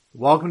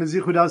Welcome to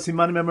Zichud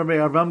Simanim Member by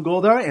Avram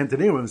Goldar, and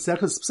today we're in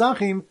Mesechus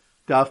Pesachim,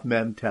 Daf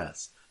Mem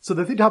Tes. So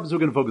the three topics we're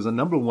going to focus on.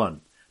 Number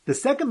one, the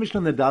second Mishnah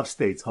in the Daf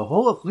states,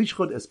 Haholach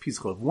Lishchot es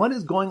Pischot. One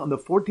is going on the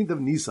 14th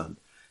of Nisan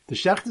to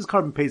shecht his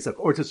carbon Pesach,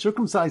 or to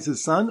circumcise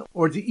his son,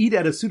 or to eat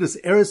at a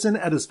Sudas Erison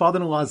at his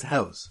father-in-law's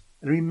house,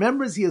 and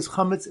remembers he has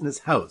chametz in his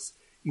house.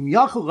 Im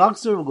yachol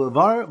lachzer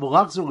levar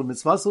v'lachzer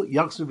lemitzvaso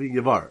yachzer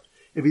v'yavar.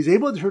 If he's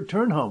able to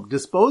return home,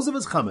 dispose of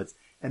his chametz,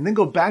 and then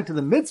go back to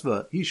the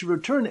mitzvah, he should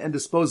return and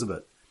dispose of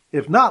it.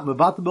 If not,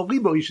 Mevata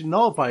B'libo, he should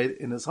nullify it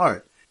in his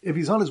heart. If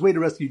he's on his way to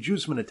rescue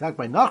Jews from an attack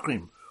by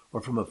Nachrim,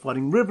 or from a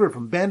flooding river,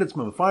 from bandits,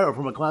 from a fire, or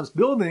from a collapsed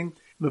building,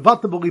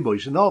 Mevata B'libo, he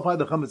should nullify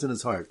the chametz in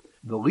his heart.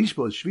 The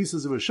lishbo is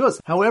shvisas of rishus.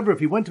 However,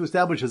 if he went to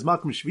establish his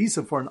makom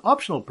shvisa for an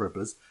optional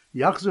purpose,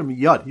 yachzer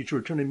miyad, he should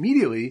return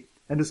immediately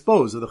and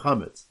dispose of the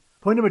chametz.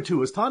 Point number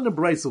two is taught in the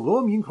Brayso,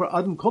 lo yimchar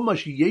adam kol ma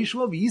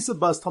sheyeshlo v'yisa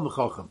bas talmid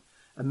chacham.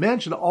 A man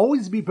should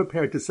always be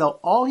prepared to sell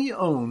all he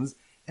owns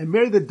and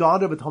marry the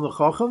daughter of a talmid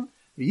chacham,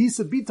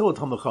 v'yisa bito a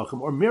talmid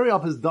chacham, or marry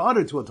off his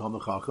daughter to a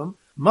talmid chacham.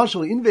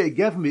 Mashal inve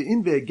gefen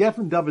v'inve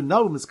gefen daven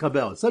nahu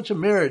miskabel. Such a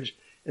marriage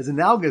is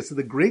analogous to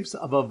the grapes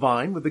of a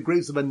vine with the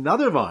grapes of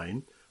another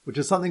vine, which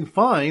is something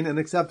fine and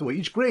acceptable.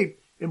 Each grape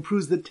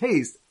improves the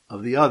taste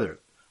of the other.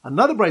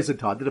 Another Brayso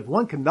taught that if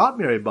one cannot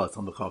marry bas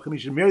talmid chacham, he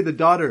should marry the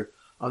daughter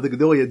of the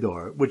Gedolei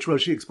Ador, which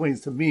Rashi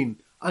explains to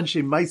mean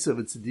anshe ma'asav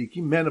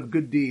tzaddikim, men of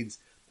good deeds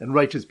and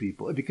righteous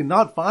people. If he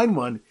cannot find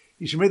one,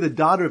 he should marry the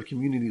daughter of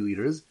community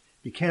leaders.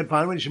 If he can't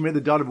find one, he should marry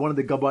the daughter of one of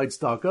the Gabbai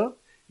Tzedakah.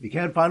 If he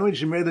can't find one, he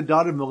should marry the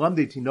daughter of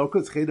Melamdei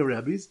Tinokos, Cheder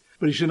Rebbes.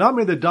 But he should not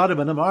marry the daughter of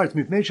Anam Arts,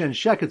 Mipnei and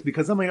Sheketz,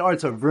 because Anam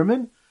Arts are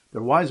vermin.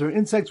 Their wives are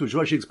insects, which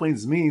Rashi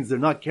explains means they're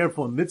not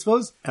careful in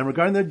mitzvahs. And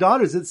regarding their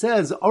daughters, it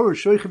says, a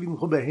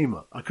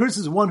curse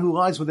is one who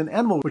lies with an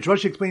animal, which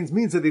Rashi explains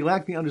means that they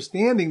lack the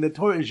understanding that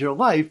Torah is your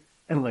life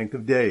and length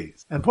of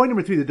days. And point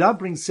number three, the Daf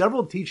brings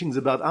several teachings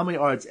about Amei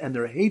Arts and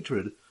their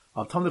hatred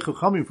of Talmid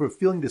Chachamim for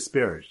feeling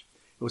disparaged.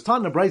 It was taught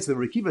in the Brayso that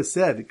Rekiva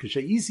said,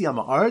 K'she'isi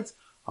Amei Arts,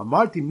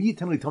 Amarti mi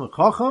ten li Talmid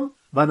Chacham,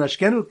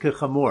 v'anashkenu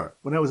kechamor.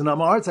 When I was in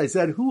Amei Arts, I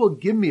said, who will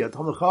give me a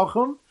Talmid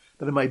Chacham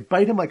that I might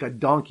bite him like a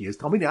donkey? His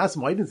Talmid asked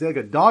him why he didn't say like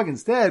a dog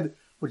instead,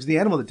 which is the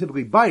animal that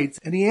typically bites,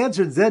 and he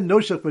answered, Zed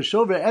noshach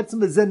v'shover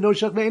etzem, Zed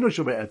noshach ve'eno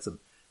shover etzem.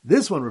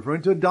 This one,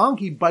 referring to a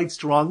donkey, bites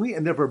strongly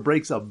and therefore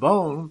breaks a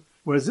bone,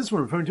 whereas this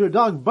one, referring to a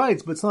dog,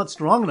 bites but it's not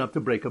strong enough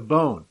to break a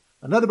bone.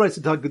 Another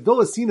Brayso taught,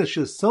 Gedola sina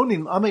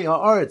shesonim amei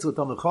ha'aretz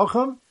l'talmid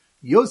chacham,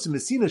 yosim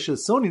esina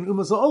shesonim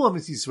umas ha'olam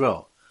es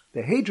Yisrael.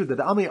 The hatred that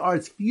Amei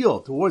Arts feel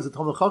towards the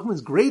Talmid Chacham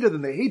is greater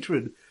than the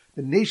hatred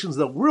the nations of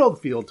the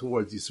world feel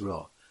towards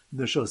Yisrael.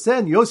 The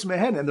Shosen, Yosim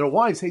Mehen, and their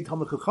wives hate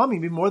Talmid Chachamim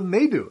even more than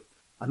they do.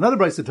 Another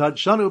Brayso taught,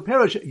 Shanu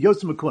Perish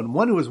Yosim Makun,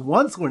 one who has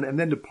once learned and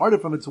then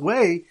departed from its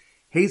way,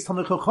 hates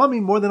Talmid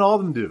Chachamim more than all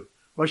of them do.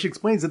 Rashi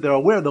explains that they're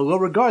aware of the low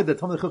regard that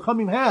Talmid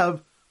Chachamim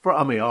have for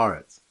Amei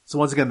Arts. So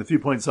once again, the 3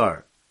 points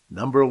are,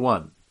 number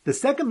one, the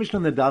second Mishnah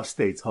in the Daf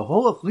states,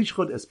 Haholach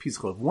Lishchot es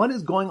Pischot. One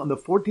is going on the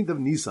 14th of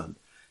Nisan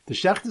to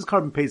shecht his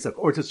carbon Pesach,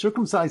 or to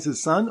circumcise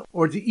his son,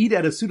 or to eat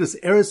at a Sudas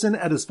Erison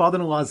at his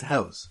father-in-law's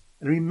house,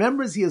 and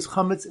remembers he has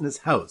chametz in his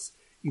house.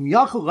 Im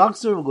yachol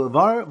lachzer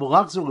levar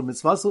v'lachzer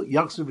lemitzvaso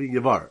yachzer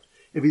v'yavar.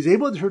 If he's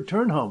able to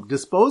return home,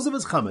 dispose of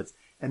his chametz,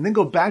 and then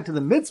go back to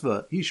the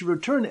mitzvah, he should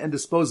return and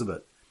dispose of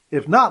it.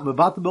 If not,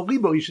 Mevata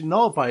B'libo, he should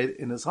nullify it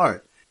in his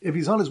heart. If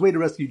he's on his way to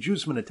rescue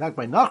Jews from an attack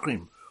by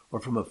Nachrim, or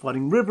from a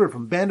flooding river,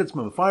 from bandits,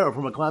 from a fire, or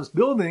from a collapsed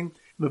building,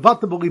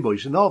 Mevata B'libo, he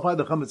should nullify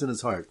the chametz in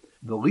his heart.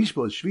 The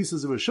lishbo is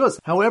shvisas of rishus.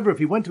 However, if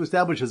he went to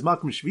establish his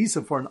makom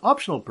shvisa for an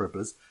optional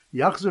purpose,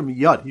 yachzer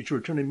miyad, he should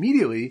return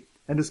immediately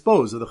and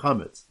dispose of the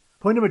chametz.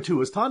 Point number two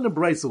is taught in the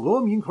Brayso,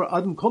 lo yimchar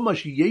adam kol ma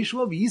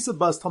sheyeshlo v'yisa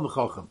bas talmid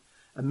chacham.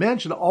 A man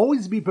should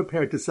always be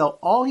prepared to sell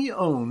all he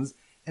owns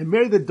and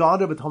marry the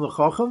daughter of a talmid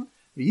chacham,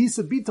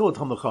 v'yisa bito a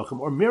talmid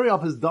chacham, or marry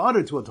off his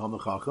daughter to a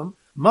talmid chacham.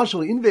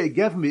 Mashal inve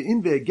gefen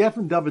v'inve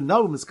gefen daven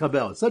nahu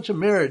miskabel. Such a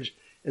marriage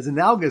is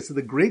analogous to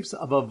the grapes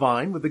of a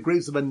vine with the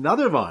grapes of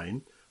another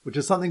vine, which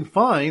is something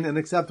fine and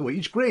acceptable.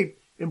 Each grape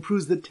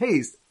improves the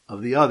taste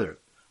of the other.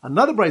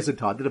 Another Brayso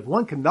taught that if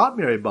one cannot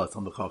marry bas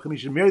talmid chacham, he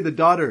should marry the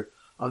daughter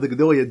of the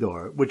Gedolei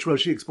Ador, which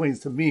Rashi explains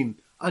to mean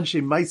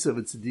anshe ma'asav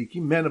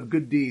tzaddikim, men of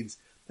good deeds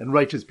and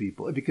righteous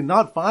people. If he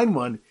cannot find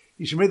one,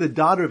 he should marry the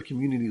daughter of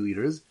community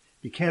leaders.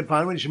 If he can't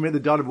find one, he should marry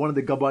the daughter of one of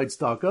the Gabbai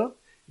Tzedakah.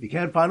 If he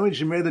can't find one, he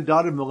should marry the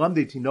daughter of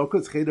Melamdei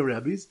Tinokos, Cheder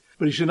Rebbes.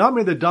 But he should not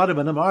marry the daughter of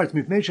Anam Arts,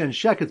 Mipnei and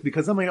Sheketz,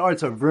 because Anam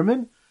Arts are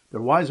vermin.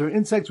 Their wives are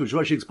insects, which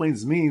Rashi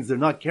explains means they're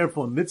not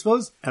careful in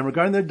mitzvahs. And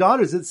regarding their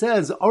daughters, it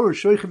says, a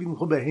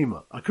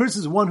curse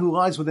is one who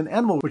lies with an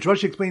animal, which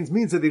Rashi explains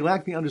means that they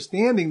lack the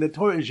understanding that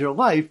Torah is your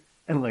life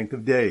and length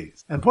of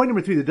days. And point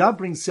number three, the Daf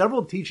brings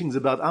several teachings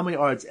about Amei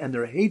Arts and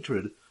their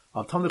hatred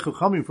of Talmid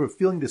Chachamim for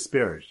feeling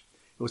disparaged.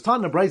 It was taught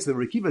in the Brayso that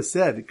Rekiva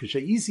said,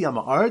 K'she'isi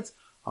Amei Arts,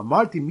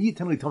 Amarti mi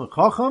ten li Talmid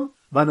Chacham,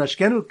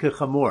 v'anashkenu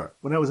kechamor.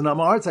 When I was in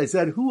Amei Arts, I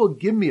said, who will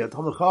give me a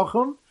Talmid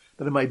Chacham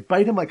that I might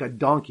bite him like a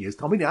donkey? His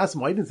Talmid asked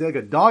him why he didn't say like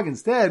a dog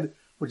instead,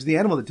 which is the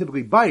animal that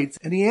typically bites,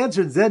 and he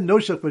answered, Zed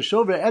noshach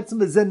v'shover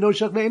etzem, Zed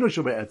noshach ve'eno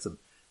shover etzem.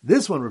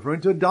 This one,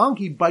 referring to a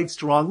donkey, bites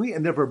strongly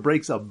and therefore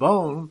breaks a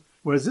bone,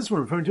 whereas this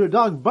one, referring to a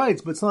dog,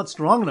 bites but it's not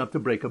strong enough to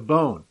break a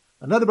bone.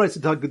 Another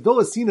brayso taught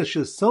Gedola Sina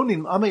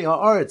Shesonim Amei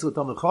Haaretz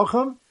L'Talmid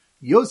Chacham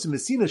Yosem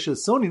Mesina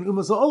Shesonim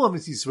Umas Ha'olam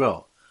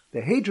Yisrael.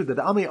 The hatred that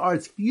Amei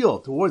Haaretz feel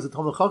towards the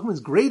Talmid Chacham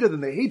is greater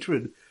than the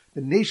hatred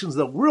the nations of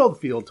the world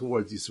feel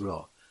towards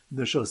Yisrael.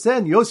 The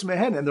Shosen, Yosem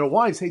Mehen, and their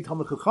wives hate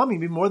Talmid Chachamim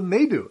even more than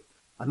they do.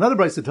 Another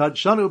brayso taught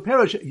Shanu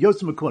Perish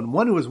Yosem Mekun.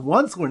 One who was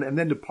once learned and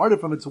then departed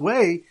from its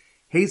way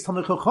hates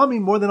Talmid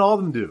Chachamim more than all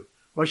of them do.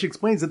 Rashi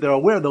explains that they're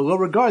aware of the low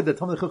regard that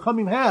Talmid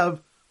Chachamim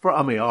have for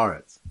Amei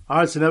Haaretz.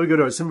 Alright, so now we go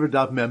to our Simmer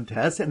Daf Mem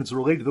test, and it's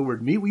related to the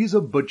word meat. We use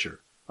a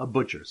butcher.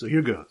 So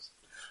here goes.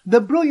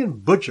 The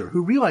brilliant butcher,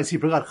 who realized he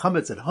forgot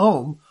chametz at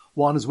home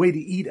while on his way to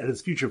eat at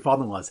his future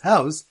father-in-law's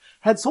house,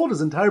 had sold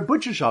his entire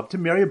butcher shop to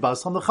marry a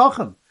bas Talmid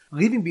Chacham,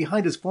 leaving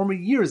behind his former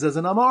years as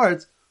an Am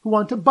Haaretz who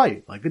wanted to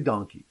bite like a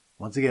donkey.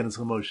 Once again in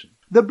slow motion.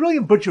 The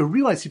brilliant butcher who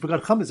realized he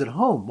forgot chametz at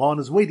home while on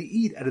his way to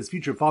eat at his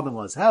future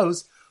father-in-law's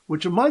house,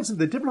 which reminds him of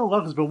the different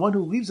halachas for one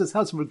who leaves his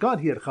house and forgot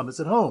he had chametz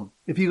at home.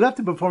 If he left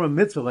to perform a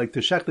mitzvah like to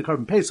shech the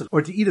carbon pesach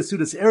or to eat a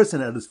sudas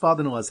erison at his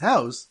father-in-law's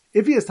house,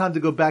 if he has time to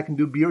go back and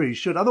do biur, he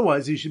should.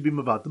 Otherwise, he should be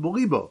mavat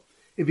b'libo.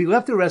 If he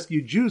left to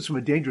rescue Jews from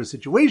a dangerous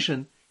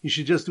situation, he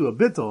should just do a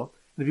bittul.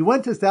 And if he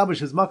went to establish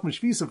his makom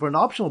shvisa for an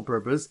optional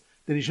purpose,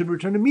 then he should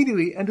return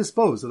immediately and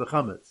dispose of the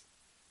chametz.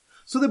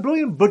 So the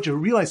brilliant butcher who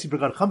realized he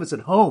forgot chametz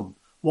at home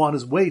while on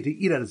his way to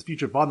eat at his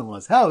future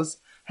father-in-law's house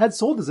had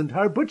sold his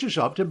entire butcher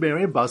shop to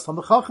marry a bas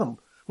Talmid Chacham,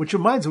 which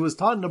reminds him was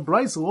taught in a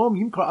brayso Lo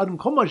yimkar adam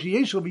kol ma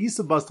sheyesho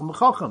v'yisa bas Talmid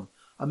Chacham.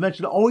 A man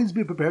should always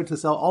be prepared to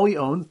sell all he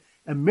owns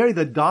and marry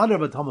the daughter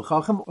of a Talmid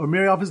Chacham or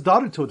marry off his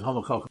daughter to a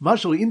Talmid Chacham.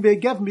 Mashal in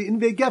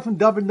ve'gefen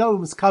davar no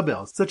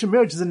miskabel. Such a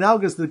marriage is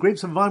analogous to the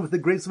grapes of wine with the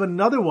grapes of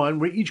another wine,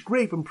 where each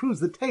grape improves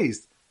the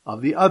taste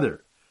of the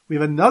other. We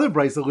have another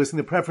brayso listing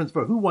the preference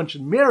for who one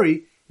should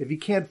marry if he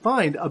can't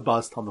find a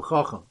bas Talmid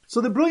Chacham.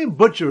 So the brilliant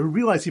butcher who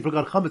realized he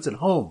forgot chametz at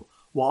home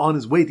while on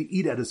his way to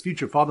eat at his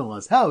future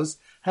father-in-law's house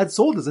had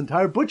sold his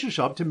entire butcher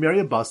shop to marry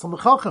a bas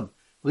Talmid Chacham,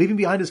 leaving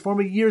behind his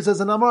former years as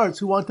an Am Haaretz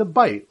who wanted to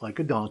bite like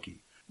a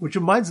donkey. Which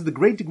reminds of the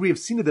great degree of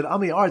sinah that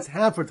Amei Haaretz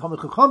have for Talmid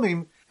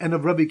Chachamim, and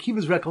of Rabbi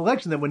Akiva's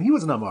recollection that when he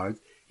was an Am Haaretz,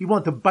 he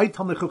wanted to bite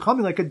Talmid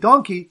Chachamim like a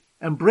donkey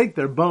and break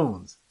their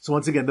bones. So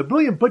once again, the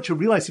brilliant butcher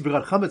realized he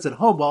forgot chametz at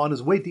home while on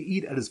his way to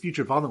eat at his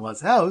future father-in-law's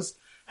house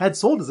had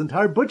sold his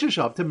entire butcher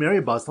shop to marry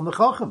a bas Talmid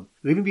Chacham,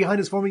 leaving behind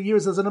his former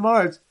years as an Am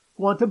Haaretz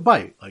who wanted to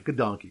bite like a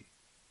donkey.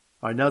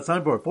 Alright, now it's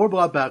time for a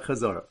 4-block back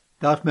chazara.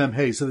 Daf Mem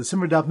Hey. So the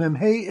Simmer Daf Mem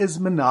Hey is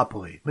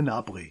Monopoly.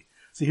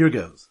 So here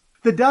goes.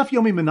 The Daf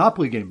Yomi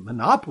Monopoly game.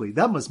 Monopoly?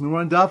 That must mean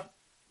we're on Daf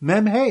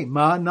Mem Hey.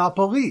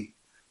 Monopoly.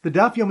 The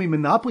Daf Yomi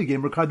Monopoly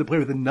game required the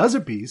player with a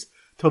nuzzer piece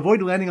to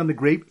avoid landing on the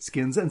grape,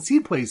 skins, and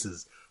seed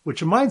places.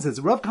 Which reminds us,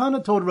 Rav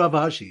Kahana told Rav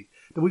Ashi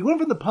that we learn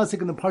from the pasuk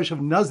in the parsha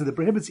of Nazir that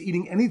prohibits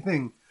eating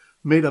anything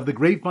made of the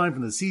grapevine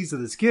from the seeds to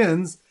the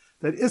skins,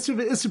 that Isser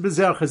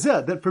B'Zer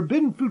Chazeh, that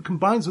forbidden food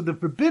combines with the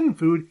forbidden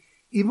food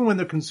even when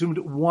they're consumed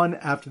one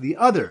after the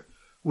other.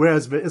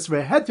 Whereas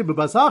Isra Heter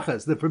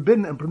B'Basachas, the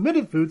forbidden and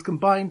permitted foods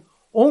combine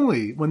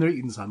only when they're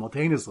eaten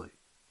simultaneously.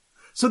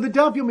 So the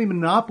Daf Yomi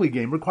Monopoly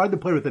game required the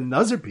player with a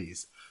nuzzer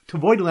piece to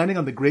avoid landing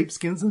on the grape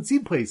skins and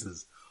seed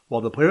places,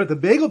 while the player with the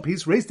bagel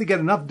piece raced to get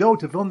enough dough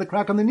to fill in the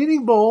crack on the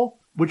kneading bowl,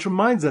 which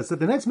reminds us that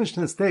the next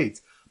Mishnah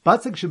states,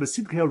 Batzak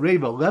Shebasidke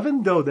Reva,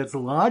 leavened dough that's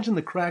lodged in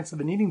the cracks of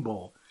a kneading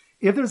bowl.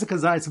 If there's a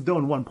kazayas of dough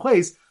in one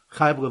place,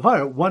 Chayav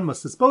Levar, one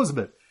must dispose of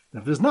it. And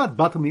if there's not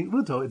Batal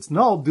Mi'luto, it's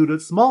null due to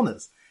its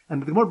smallness.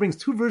 And the Gemara brings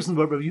two versions of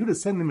what Rabbi Yehuda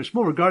said in the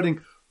Mishmor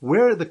regarding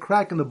where the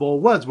crack in the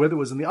bowl was, whether it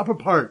was in the upper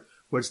part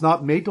where it's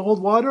not made to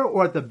hold water,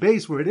 or at the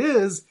base where it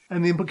is,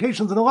 and the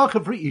implications in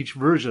halacha for each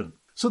version.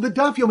 So the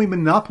Daf Yomi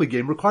Monopoly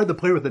game required the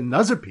player with a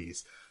nuzzer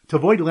piece to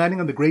avoid landing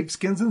on the grape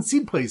skins and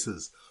seed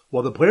places,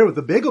 while the player with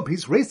the bagel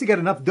piece raced to get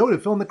enough dough to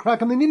fill in the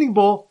crack on the kneading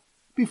bowl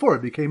before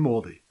it became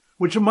moldy.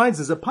 Which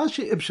reminds us that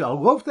Pasha Ibsha, a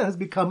loaf that has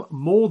become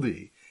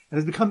moldy and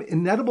has become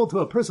inedible to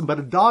a person, but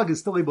a dog is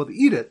still able to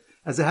eat it,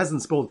 as it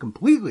hasn't spoiled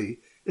completely,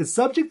 is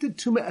subject to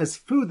Tumah as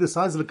food the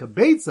size of a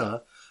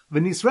kibetza,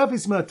 and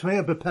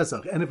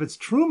if it's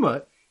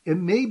truma, it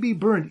may be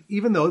burned,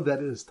 even though that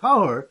it is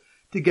tahor,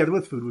 together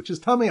with food which is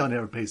tameh on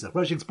Erev Pesach.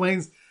 Rashi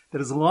explains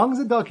that as long as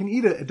a dog can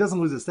eat it, it doesn't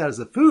lose its status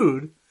of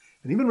food.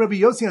 And even Rabbi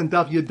Yossi on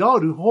Daf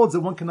Yadad, who holds that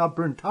one cannot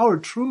burn tahor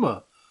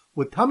truma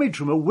with tameh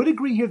truma, would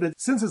agree here that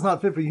since it's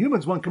not fit for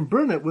humans, one can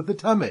burn it with the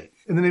tameh.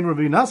 In the name of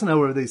Rabbi Nassan,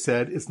 however, they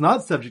said it's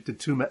not subject to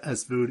tumah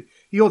as food.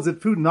 He holds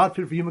that food not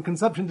fit for human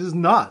consumption does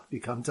not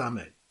become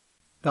tameh.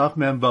 Daf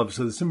Mem Vav.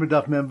 So the Simmer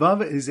Daf Mem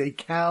Vav is a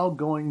cow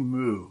going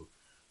moo.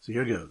 So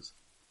here goes.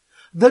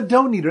 The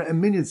dough eater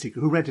and minion seeker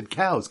who rented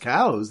cows.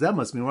 Cows? That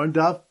must mean we're on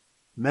Daf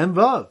Mem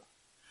Vav.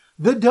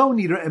 The dough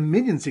eater and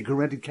minion seeker who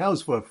rented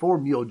cows for a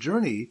 4-meal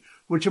journey,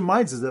 which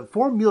reminds us that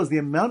 4 meals is the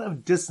amount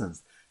of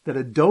distance that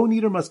a dough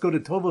eater must go to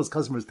tell his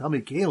customers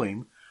Tamei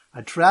Kalim.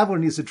 A traveler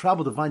needs to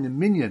travel to find a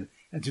minion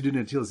and to do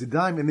Netilas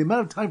Yadayim, and the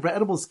amount of time for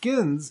edible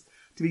skins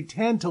to be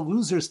tanned to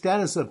lose their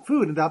status of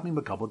food and not being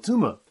Makabel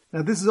Tumah.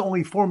 Now this is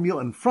only 4 meal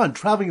in front.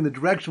 Traveling in the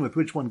direction with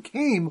which one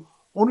came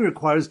only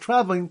requires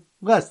traveling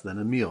less than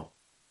a meal.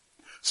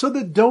 So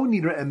the dough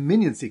kneader and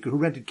minion seeker who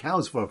rented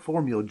cows for a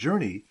 4-meal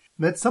journey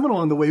met someone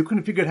along the way who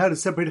couldn't figure out how to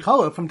separate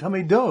challah from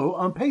tamei dough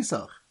on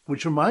Pesach,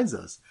 which reminds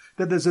us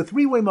that there's a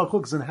 3-way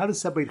machlokes on how to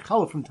separate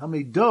challah from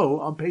tamei dough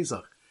on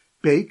Pesach.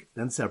 Bake,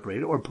 then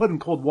separate, or put in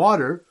cold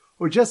water,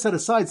 or just set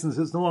aside since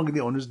it's no longer the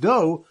owner's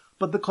dough,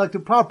 but the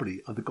collective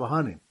property of the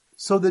Kohanim.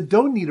 So the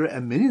dough kneader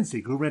and minion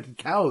seeker who rented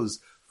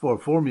cows for a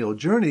 4-meal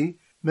journey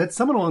met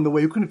someone along the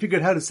way who couldn't figure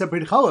out how to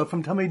separate challah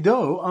from tamei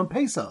dough on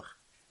Pesach,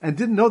 and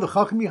didn't know the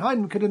chacham behind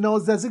him could know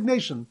his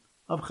designation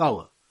of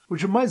challah.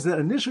 Which reminds us that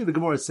initially the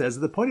Gemara says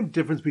that the point of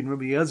difference between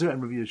Rabbi Eliezer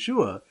and Rabbi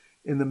Yeshua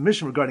in the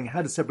mission regarding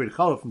how to separate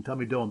challah from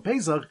tamei dough on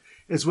Pesach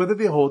is whether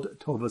they hold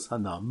tovas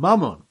hana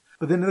mamon.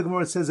 But then the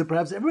Gemara says that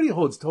perhaps everybody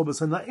holds tovas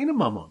hana ina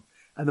mamon,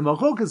 and the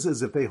machlokas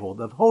is if they hold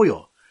of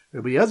hoyo.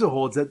 Rabbi Eliezer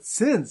holds that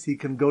since he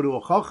can go to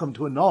a chacham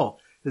to annul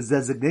his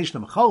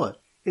designation of challah,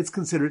 it's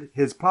considered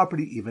his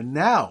property even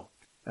now.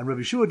 And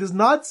Rabbi Yeshua does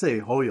not say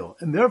hoyo,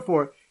 and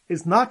therefore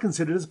it's not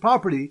considered his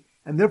property,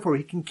 and therefore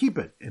he can keep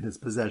it in his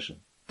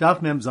possession.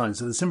 Daf Mem Zayin.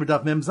 So the Simmer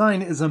Daf Mem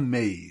Zayin is a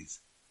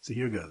maze. So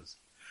here goes.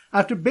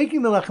 After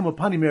baking the lechem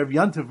upanim erev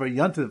yantiv for a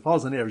yantiv that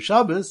falls on erev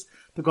Shabbos,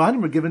 the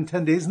Kohanim were given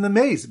 10 days in the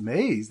maze.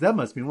 Maze? That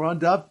must mean we're on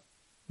Daf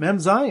Mem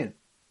Zayin.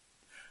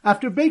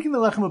 After baking the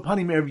lechem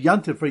upanim erev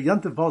yantiv for a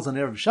yantiv that falls on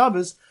erev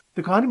Shabbos,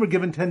 the Kohanim were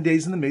given 10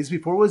 days in the maze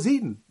before it was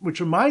eaten.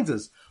 Which reminds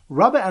us,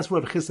 Rabbah asked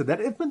Rav Chisda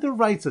that if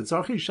midiraisa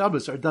tzarchei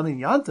Shabbos are done in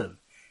yantiv,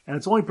 and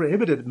it's only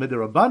prohibited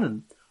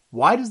midirabanan,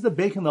 why does the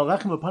baking the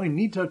lechem upanim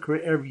need to occur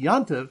erev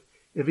yantiv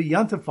if a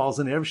yantiv falls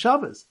on erev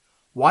Shabbos?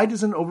 Why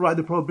doesn't it override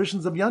the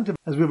prohibitions of yantiv?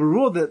 As we have a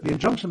rule that the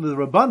injunction of the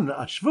Rabbanan,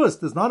 a shvus,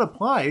 does not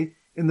apply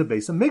in the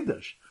base of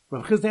Mikdash.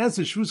 Rav Chisda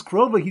answers, shvus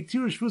krova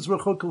hitiru, shvus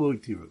rachok lo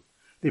hitiru.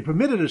 They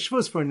permitted a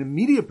shvus for an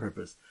immediate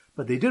purpose,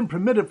 but they didn't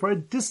permit it for a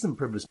distant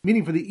purpose,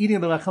 meaning for the eating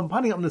of the lechem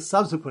upanim on the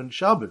subsequent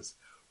Shabbos.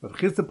 Rav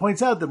Chisda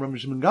points out that Rav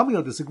Shimon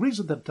Gamliel disagrees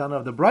with the Tana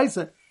of the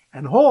Brisa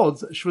and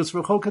holds shvus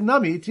rachok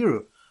nami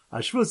hitiru. A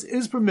shvus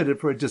is permitted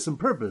for a distant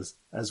purpose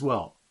as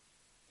well.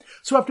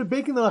 So after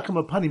baking the lechem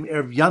upanim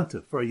erev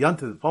yantiv for a yantiv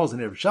that falls on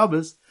erev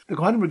Shabbos, the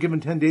Kohanim were given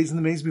 10 days in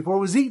the maze before it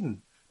was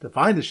eaten to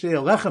find the shtei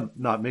lechem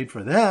not made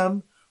for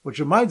them. Which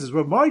reminds us,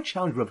 Rav Mari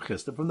challenged Rav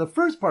Chisda from the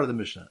first part of the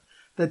Mishnah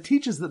that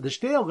teaches that the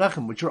shtei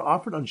lechem which are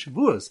offered on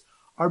Shavuos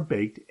are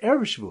baked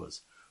erev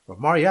Shavuos. Rav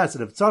Mari asked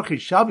that if tzarchei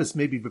Shabbos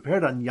may be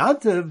prepared on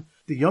yantiv,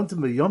 the yomtiv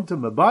v'yomtiv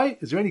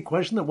mabai, is there any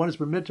question that one is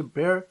permitted to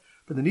prepare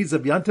for the needs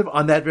of yantiv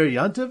on that very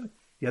yantiv?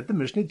 Yet the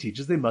Mishnah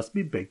teaches they must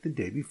be baked the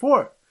day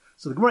before.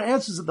 So the Gemara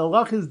answers that the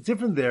halacha is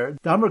different there.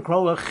 Damar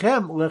kral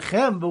lechem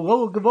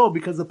v'lo gavo,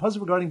 because the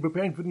pasuk regarding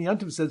preparing food on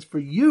yantiv says for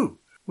you,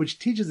 which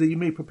teaches that you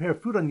may prepare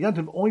food on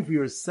yantiv only for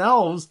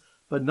yourselves,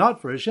 but not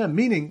for Hashem,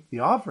 meaning the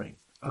offerings.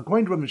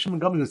 According to Rabbi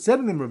Shimon Gamliel, who said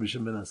in the Rabbi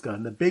Shimon ben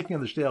Askan that baking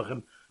on the shtei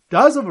lechem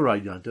does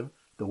override yantiv,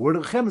 the word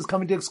lechem is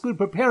coming to exclude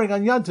preparing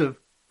on yantiv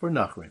for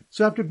nachrin.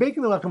 So after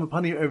baking the lechem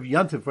upon erev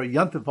yantiv for a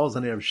yantiv falls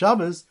on erev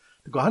Shabbos,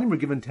 the Kohanim were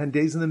given 10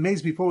 days in the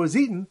maze before it was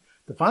eaten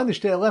to find the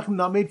shtei lechem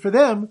not made for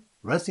them,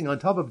 resting on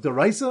top of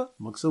deraisa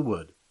muksa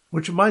wood.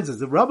 Which reminds us,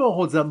 the Rabbah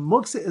holds that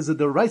muksa is a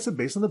deraisa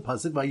based on the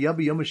pasuk by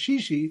Yabi Yom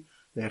Shishi,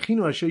 the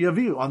Echinu Asher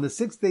Yaviu. On the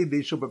 6th day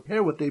they shall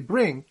prepare what they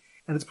bring,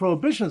 and its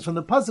prohibition is from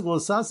the pasuk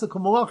L'sasa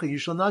kol malacha, you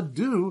shall not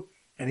do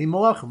any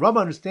malacha.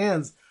 Rabbah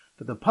understands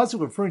that the pasuk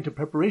referring to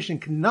preparation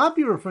cannot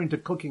be referring to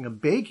cooking and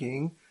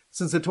baking,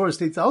 since the Torah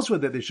states elsewhere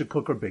that they should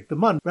cook or bake the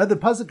mun. Rather,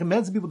 the pasuk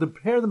commands the people to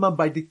prepare the mun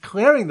by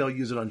declaring they'll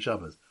use it on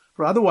Shabbos,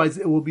 for otherwise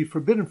it will be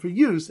forbidden for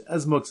use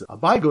as muksa.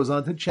 Abai goes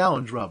on to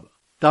challenge Rabbah.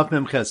 Daf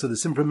Memches. So the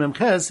sim for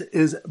Memches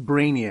is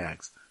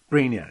brainiacs.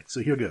 Brainiacs.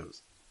 So here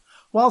goes.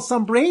 While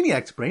some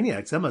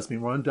brainiacs, that must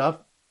mean we're on Daf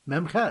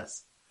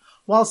Memches.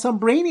 While some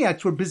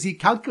brainiacs were busy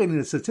calculating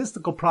the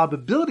statistical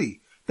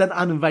probability that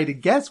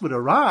uninvited guests would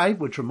arrive,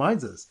 which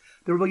reminds us,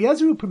 the Rabbi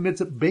Eliezer who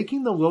permits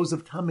baking the loaves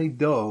of tamei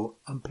dough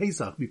on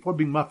Pesach before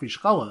being mafresh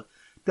challah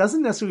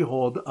doesn't necessarily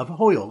hold of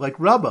hoil, like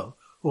Rabbah,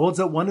 who holds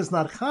that one is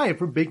not chayav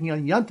for baking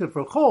on yantiv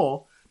for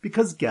chol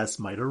because guests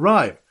might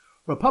arrive.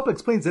 Rav Papa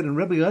explains that in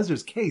Rabbi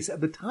Eliezer's case,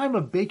 at the time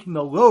of baking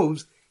the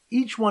loaves,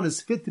 each one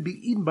is fit to be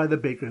eaten by the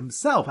baker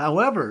himself.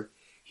 However,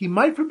 he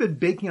might forbid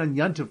baking on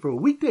yantiv for a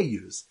weekday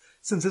use,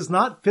 since it's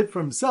not fit for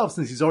himself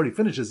since he's already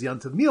finished his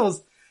yantiv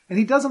meals, and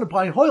he doesn't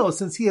apply hoil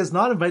since he has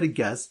not invited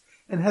guests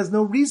and has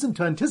no reason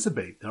to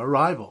anticipate their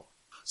arrival.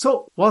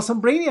 So, while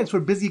some brainiacs were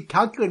busy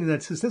calculating the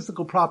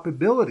statistical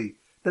probability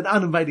that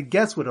uninvited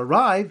guests would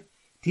arrive,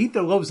 to eat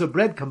their loaves of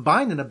bread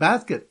combined in a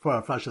basket for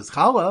a frashas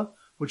challah,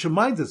 which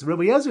reminds us,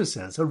 Rabbi Eliezer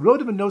says,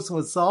 "Harodim and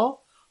nosel hasal,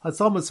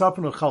 hasal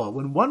masarpon challah."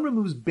 When one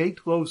removes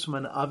baked loaves from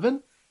an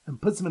oven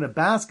and puts them in a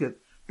basket,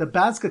 the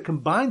basket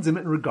combines them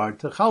in regard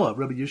to challah.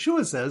 Rabbi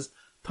Yeshua says,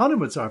 "Tanim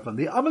mitzarfon."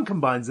 The oven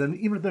combines them,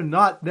 even if they're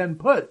not then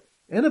put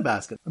in a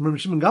basket. And Rabbi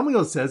Shimon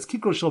Gamliel says,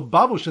 "Kikro shel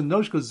babel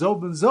shenoshko zo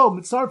ben zo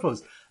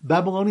mitzarfos."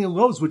 Babylonian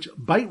loaves which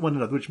bite one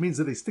another, which means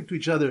that they stick to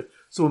each other.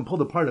 So when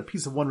pulled apart, a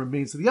piece of one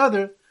remains to the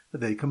other, that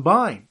they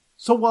combine.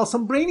 So while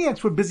some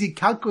brainiacs were busy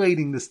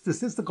calculating the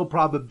statistical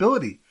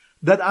probability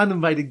that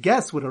uninvited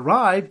guests would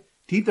arrive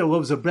to eat their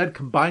loaves of bread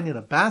combined in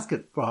a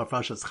basket for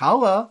Hafrashas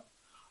Challah.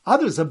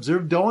 Others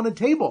observed dough on a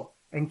table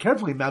and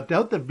carefully mapped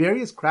out the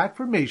various crack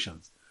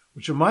formations,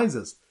 which reminds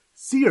us,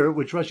 seer,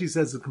 which Rashi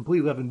says is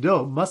complete leavened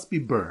dough, must be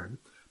burned,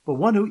 but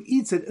one who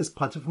eats it is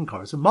patur from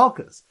karas and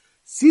malchus.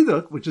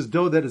 Siduk, which is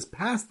dough that is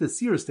past the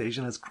seer stage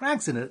and has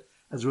cracks in it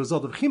as a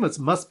result of chimutz,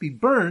 must be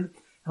burned,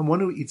 and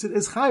one who eats it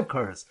is chayiv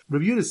karas.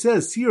 Rabbi Yehuda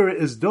says seer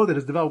is dough that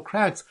has developed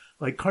cracks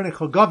like karnei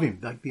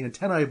chagavim, like the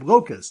antennae of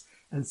locusts,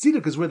 and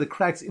siduk is where the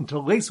cracks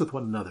interlace with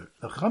one another.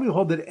 The Chachamim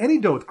hold that any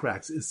dough with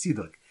cracks is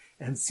siduk,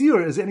 and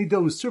seer is any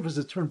dough whose surface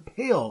has turned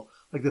pale,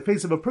 like the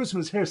face of a person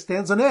whose hair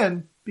stands on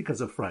end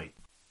because of fright.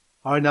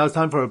 Alright, now it's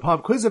time for a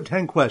pop quiz of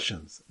 10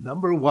 questions.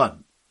 Number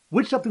 1.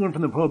 Which stuff to learn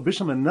from the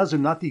prohibition of a nazir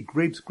not to eat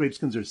grapes,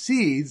 grapeskins, or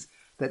seeds,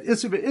 that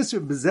isser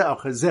ve'isser b'zeh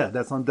achazeh?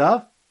 That's on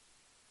daf.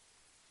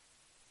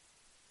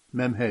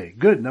 Memhei.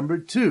 Good. Number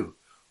 2.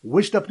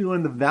 Which stuff do you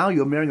learn the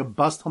value of marrying a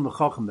bas talmid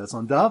chacham? That's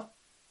on daf.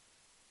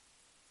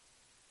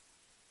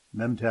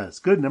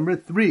 Memtes. Good. Number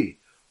 3.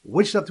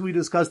 Which stuff do we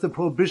discuss the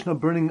prohibition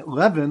of burning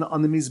leaven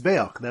on the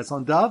mizbeach? That's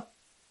on daf.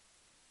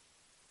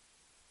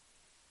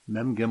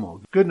 Mem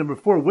Gimel. Good. Number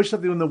 4. Which stuff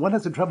do you learn that one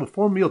has to travel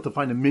 4 meals to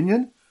find a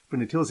minyan for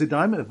Netilas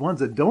Yadayim, and if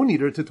one's a don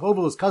eater, to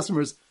tovel his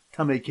customers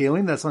Tamei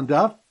Kalim? That's on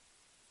daf.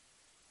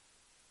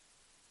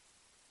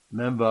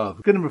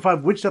 Memvav. Good. Number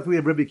 5. Which stuff do we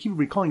have Rabbi Akiva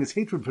recalling his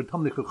hatred for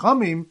Talmidei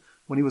Chachamim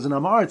when he was in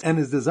Amaretz and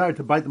his desire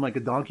to bite them like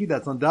a donkey?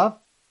 That's on daf.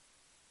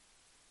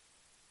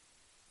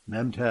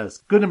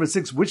 Memtes. Good. Number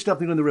 6. Which stuff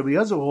do you learn the Rabbi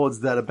Yezer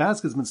holds that a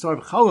basket has been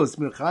starved chalos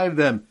to mechayiv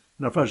them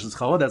in our freshest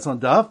challah? That's on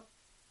daf.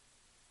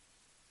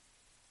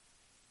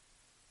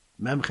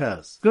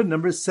 Memches. Good.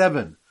 Number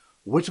 7.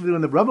 Which of the one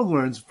the Rebbe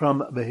learns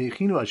from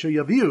Vehechinu Asher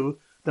Yaviu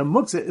that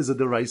muktzah is a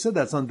deraisa?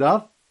 That's on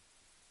daf.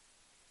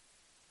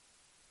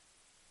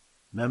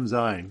 Mem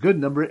Zayin. Good.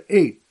 Number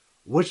 8.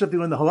 Which of the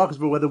one the halachas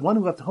for whether one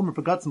who left home and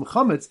forgot some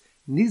chametz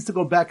needs to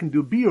go back and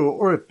do biur,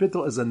 or if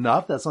bittul is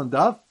enough? That's on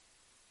daf.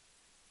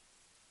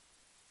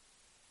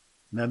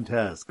 Mem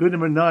Tes. Good.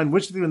 Number 9.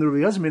 Which of the one the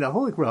Rebbe Yezer made a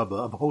holy rabba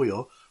of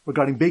Holio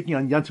regarding baking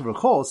on Yantiv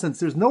Rechol, since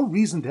there's no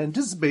reason to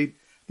anticipate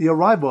the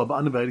arrival of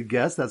uninvited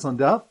guests? That's on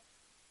daf.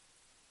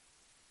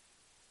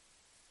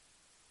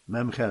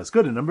 Memches.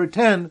 Good. And number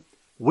 10,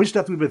 which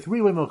stuff we have a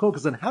 3-way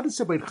malchokas on how to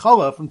separate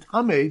challah from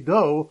tamei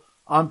dough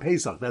on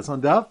Pesach? That's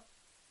on daf.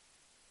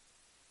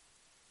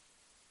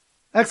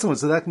 Excellent.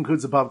 So that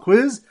concludes the pop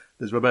quiz.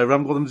 This is Rabbi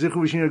Ram Golden Zichu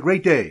wishing you a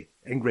great day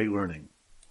and great learning.